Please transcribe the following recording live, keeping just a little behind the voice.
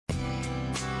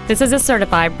This is a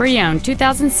certified pre-owned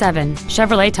 2007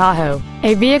 Chevrolet Tahoe,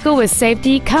 a vehicle with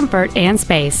safety, comfort, and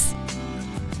space.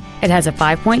 It has a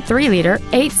 5.3-liter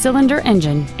 8-cylinder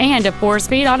engine and a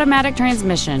 4-speed automatic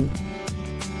transmission.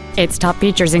 Its top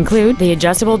features include the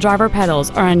adjustable driver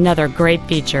pedals are another great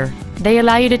feature. They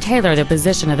allow you to tailor the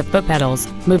position of the foot pedals,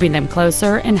 moving them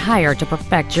closer and higher to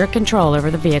perfect your control over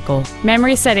the vehicle.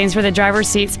 Memory settings for the driver's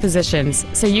seat's positions,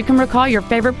 so you can recall your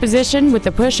favorite position with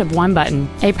the push of one button.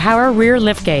 A power rear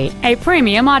liftgate, a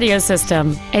premium audio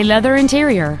system, a leather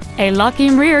interior, a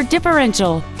locking rear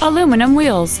differential, aluminum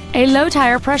wheels, a low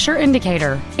tire pressure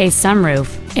indicator, a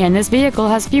sunroof, and this vehicle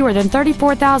has fewer than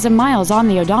 34,000 miles on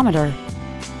the odometer.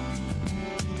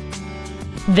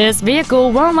 This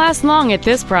vehicle won't last long at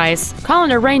this price. Call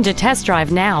and arrange a test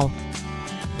drive now.